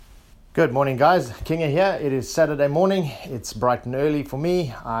Good morning, guys. Kinga here. It is Saturday morning. It's bright and early for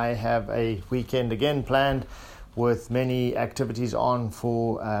me. I have a weekend again planned with many activities on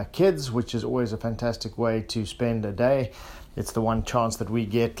for kids, which is always a fantastic way to spend a day. It's the one chance that we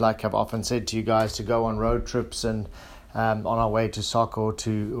get, like I've often said to you guys, to go on road trips and on our way to soccer or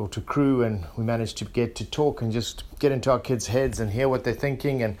to crew, and we manage to get to talk and just get into our kids' heads and hear what they're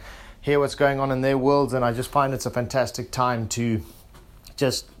thinking and hear what's going on in their worlds. And I just find it's a fantastic time to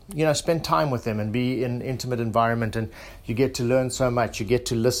just spend time with them and be in an intimate environment, and you get to learn so much. You get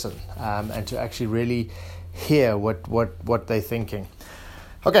to listen and to actually really hear what they're thinking.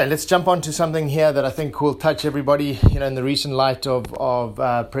 Okay, let's jump on to something here that I think will touch everybody. In the recent light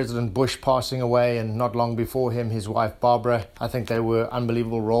of President Bush passing away, and not long before him, his wife Barbara. I think they were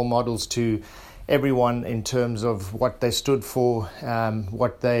unbelievable role models to everyone in terms of what they stood for,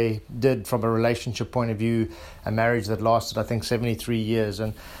 what they did from a relationship point of view, a marriage that lasted, I think, 73 years.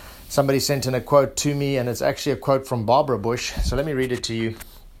 And somebody sent in a quote to me, and it's actually a quote from Barbara Bush. So let me read it to you.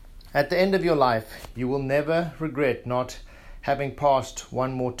 At the end of your life, you will never regret not having passed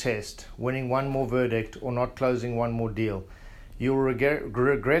one more test, winning one more verdict, or not closing one more deal. You will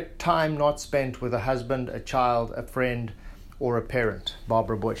regret time not spent with a husband, a child, a friend, or a parent.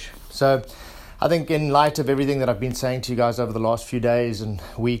 Barbara Bush. So I think in light of everything that I've been saying to you guys over the last few days and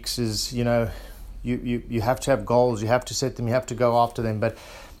weeks is, you have to have goals, you have to set them, you have to go after them. But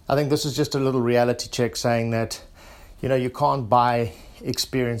I think this is just a little reality check saying that, you can't buy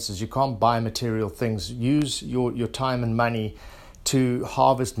experiences, you can't buy material things. Use your time and money to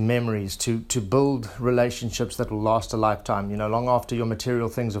harvest memories, to build relationships that will last a lifetime. Long after your material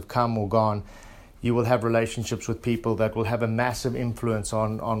things have come or gone, you will have relationships with people that will have a massive influence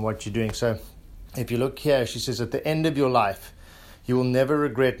on what you're doing. So if you look here, she says, at the end of your life, you will never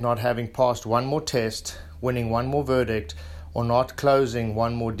regret not having passed one more test, winning one more verdict, or not closing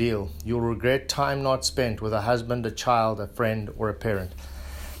one more deal. You'll regret time not spent with a husband, a child, a friend, or a parent.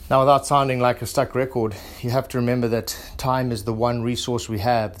 Now, without sounding like a stuck record, you have to remember that time is the one resource we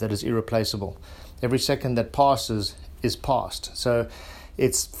have that is irreplaceable. Every second that passes is past. So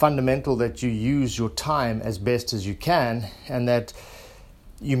it's fundamental that you use your time as best as you can, and that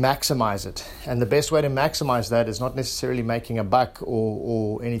you maximize it. And the best way to maximize that is not necessarily making a buck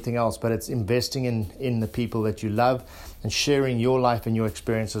or anything else, but it's investing in the people that you love and sharing your life and your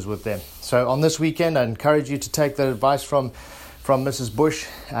experiences with them. So on this weekend, I encourage you to take that advice from Mrs. Bush.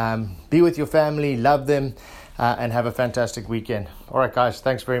 Be with your family, love them, and have a fantastic weekend. All right, guys,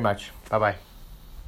 thanks very much. Bye-bye.